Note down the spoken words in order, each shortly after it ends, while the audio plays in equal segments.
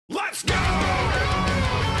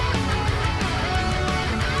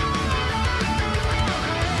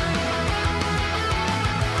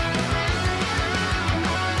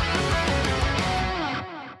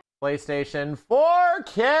PlayStation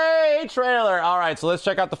 4K trailer. All right, so let's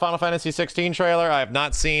check out the Final Fantasy 16 trailer. I have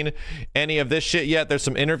not seen any of this shit yet. There's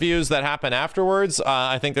some interviews that happen afterwards.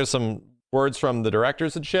 I think there's some words from the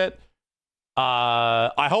directors and shit.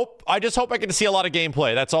 I just hope I get to see a lot of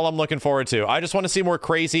gameplay. That's all I'm looking forward to. I just want to see more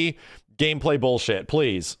crazy gameplay bullshit,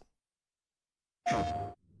 please.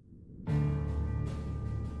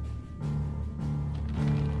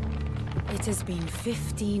 It has been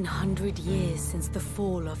 1,500 years since the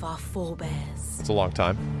fall of our forebears. It's a long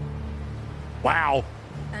time. Wow.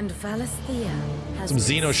 And Valisthea has some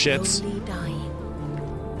been Xeno shits. slowly dying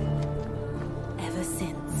ever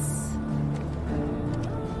since.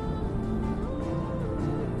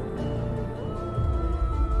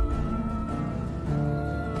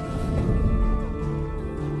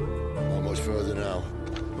 Not much further now.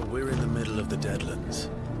 But we're in the middle of the Deadlands.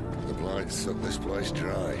 The blight sucked this place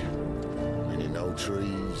dry. Meaning no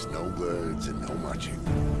trees, no birds, and no magic.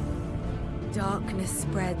 Darkness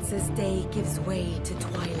spreads as day gives way to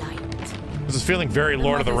twilight. This is feeling very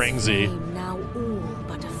Lord of the Ringsy. Now all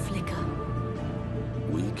but a flicker.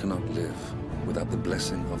 We cannot live without the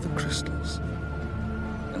blessing of the crystals.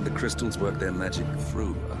 And the crystals work their magic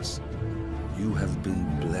through us. You have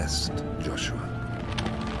been blessed, Joshua.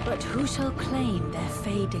 But who shall claim their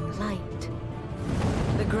fading light?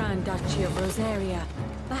 The Grand Duchy of Rosaria,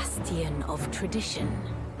 bastion of tradition.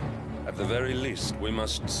 At the very least, we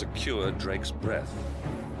must secure Drake's breath.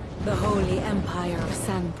 The Holy Empire of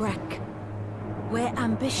Sanbreque, where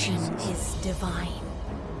ambition is divine.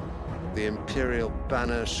 The Imperial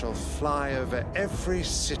banner shall fly over every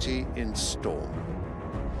city in storm.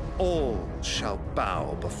 All shall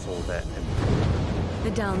bow before their emperor.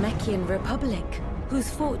 The Dalmekian Republic, whose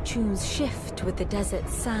fortunes shift with the desert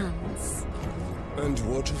sands. And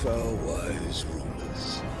what of our wise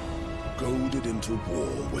rulers? Goaded into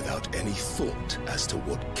war without any thought as to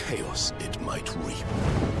what chaos it might reap.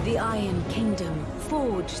 The Iron Kingdom,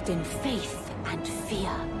 forged in faith and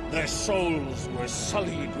fear. Their souls were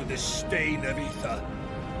sullied with the stain of ether.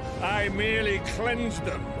 I merely cleansed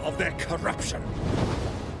them of their corruption.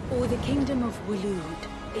 Or the Kingdom of Waloed,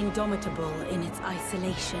 indomitable in its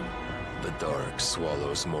isolation. The dark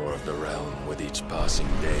swallows more of the realm with each passing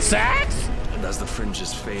day. Sax? And as the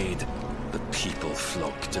fringes fade, the people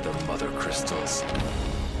flock to the mother crystals.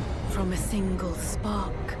 From a single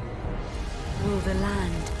spark, will the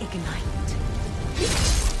land ignite?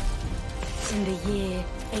 In the year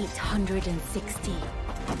 860,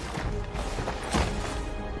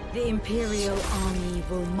 the Imperial army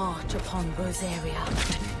will march upon Rosaria.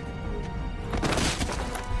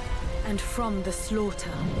 And from the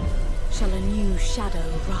slaughter shall a new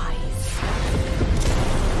shadow rise.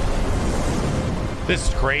 This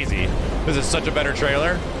is crazy. This is such a better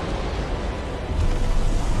trailer.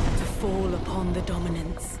 To fall upon the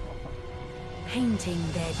dominants, painting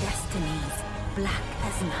their destinies black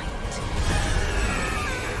as night.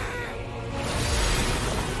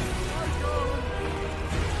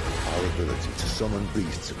 Our ability to summon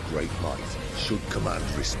beasts of great might should command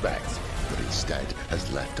respect, but instead has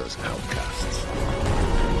left us outcasts.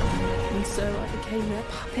 And so I became their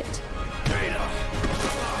puppet.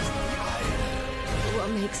 What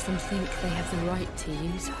makes them think they have the right to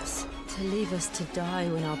use us? To leave us to die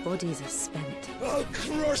when our bodies are spent? I'll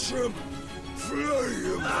crush him! Flay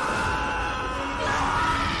him!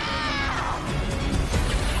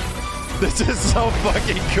 This is so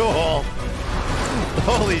fucking cool.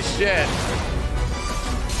 Holy shit.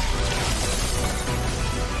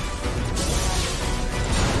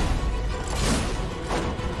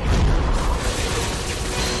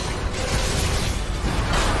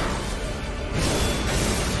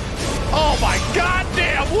 Oh my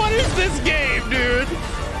goddamn, what is this game, dude?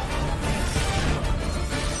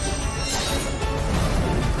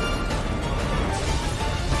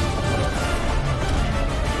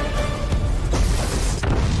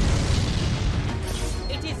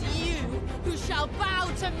 It is you who shall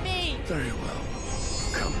bow to me! Very well.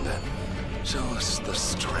 Come then. Show us the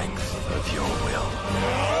strength of your will.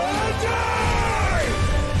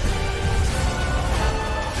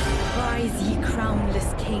 Rise, ye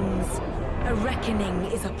crownless kings, a reckoning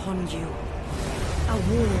is upon you. A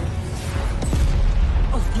war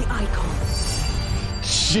of the icons.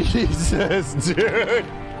 Jesus, dude.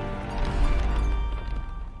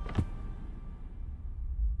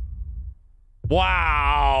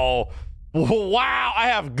 Wow. Wow, I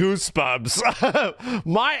have goosebumps.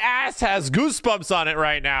 My ass has goosebumps on it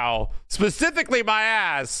right now. Specifically my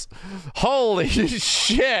ass. Holy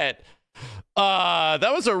shit.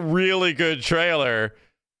 That was a really good trailer.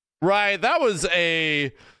 Right, that was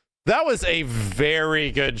a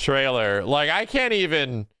very good trailer. Like, I can't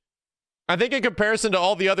even I think in comparison to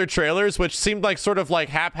all the other trailers, which seemed like sort of like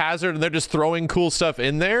haphazard and they're just throwing cool stuff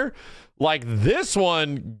in there, like this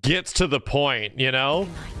one gets to the point, you know?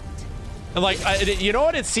 And like, you know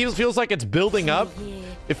what it feels like it's building up?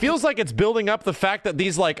 It feels like it's building up the fact that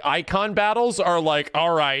these like icon battles are like,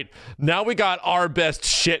 all right, now we got our best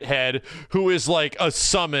shithead who is like a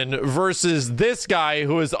summon versus this guy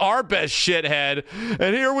who is our best shithead.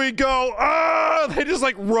 And here we go. Ah, they just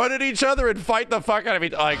like run at each other and fight the fuck out of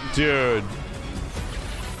each other. Like, dude.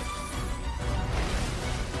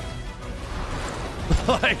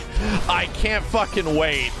 Like, I can't fucking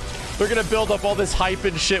wait. They're gonna build up all this hype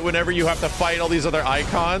and shit whenever you have to fight all these other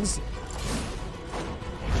icons.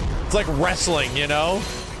 It's like wrestling, you know?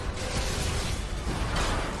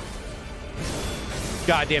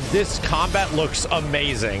 Goddamn, this combat looks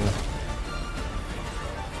amazing.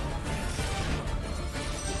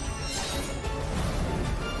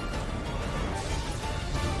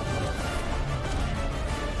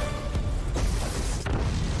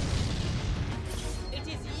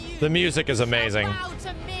 The music is amazing.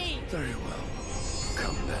 Very well.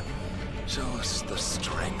 Come then. Show us the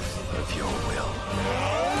strength of your will.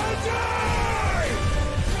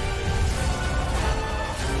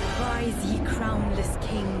 Rise, ye crownless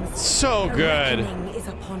kings. So good. A reckoning is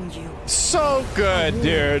upon you. So good,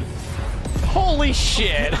 dude. Holy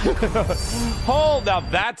shit. Hold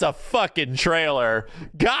up, that's a fucking trailer.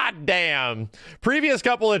 God damn. Previous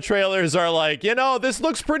couple of trailers are like, you know, this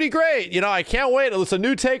looks pretty great. You know, I can't wait. It's a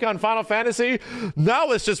new take on Final Fantasy.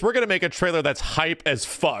 Now it's just, we're going to make a trailer that's hype as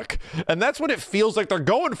fuck. And that's what it feels like they're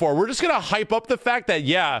going for. We're just going to hype up the fact that,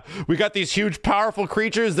 yeah, we got these huge, powerful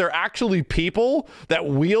creatures. They're actually people that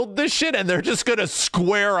wield this shit, and they're just going to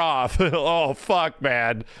square off. Oh, fuck,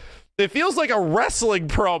 man. It feels like a wrestling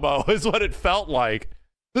promo is what it felt like.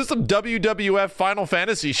 This is some WWF Final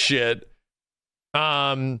Fantasy shit.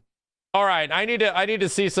 All right, I need to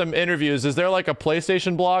see some interviews. Is there like a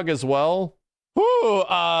PlayStation blog as well? Whoo,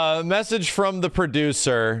 message from the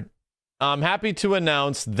producer. I'm happy to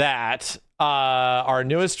announce that our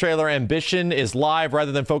newest trailer, Ambition, is live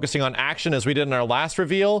rather than focusing on action as we did in our last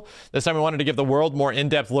reveal. This time we wanted to give the world more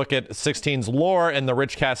in-depth look at 16's lore and the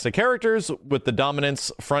rich cast of characters with the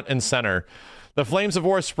dominance front and center. The flames of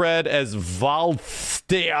war spread as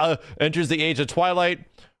Valstea enters the Age of Twilight.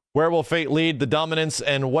 Where will fate lead the dominance,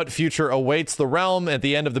 and what future awaits the realm at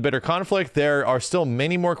the end of the bitter conflict? There are still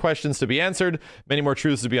many more questions to be answered, many more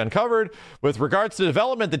truths to be uncovered. With regards to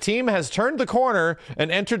development, the team has turned the corner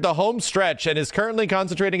and entered the home stretch and is currently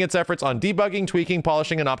concentrating its efforts on debugging, tweaking,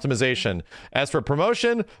 polishing, and optimization. As for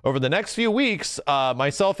promotion, over the next few weeks,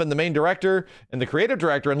 myself and the main director and the creative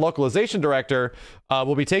director and localization director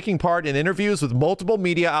will be taking part in interviews with multiple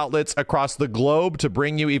media outlets across the globe to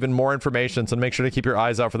bring you even more information, so make sure to keep your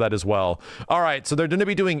eyes out for that as well. All right, so they're going to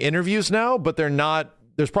be doing interviews now, but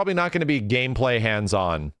there's probably not going to be gameplay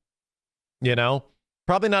hands-on, you know?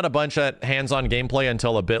 Probably not a bunch of hands-on gameplay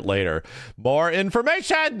until a bit later. More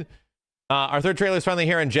information! Our third trailer is finally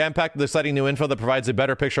here and jam-packed with exciting new info that provides a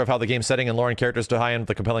better picture of how the game's setting and lore and characters to high end with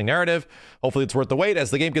a compelling narrative. Hopefully it's worth the wait.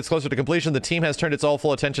 As the game gets closer to completion, the team has turned its all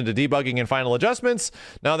full attention to debugging and final adjustments.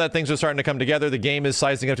 Now that things are starting to come together, the game is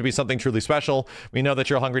sizing up to be something truly special. We know that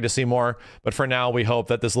you're hungry to see more, but for now, we hope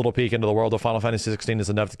that this little peek into the world of Final Fantasy XVI is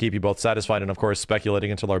enough to keep you both satisfied and, of course,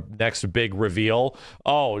 speculating until our next big reveal.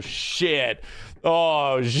 Oh, shit.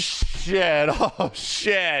 Oh, shit. Oh,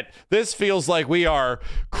 shit. This feels like we are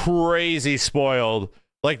crazy spoiled.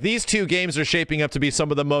 Like, these two games are shaping up to be some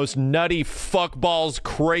of the most nutty fuckballs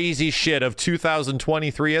crazy shit of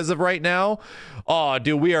 2023 as of right now. Oh,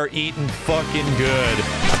 dude, we are eating fucking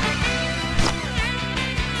good.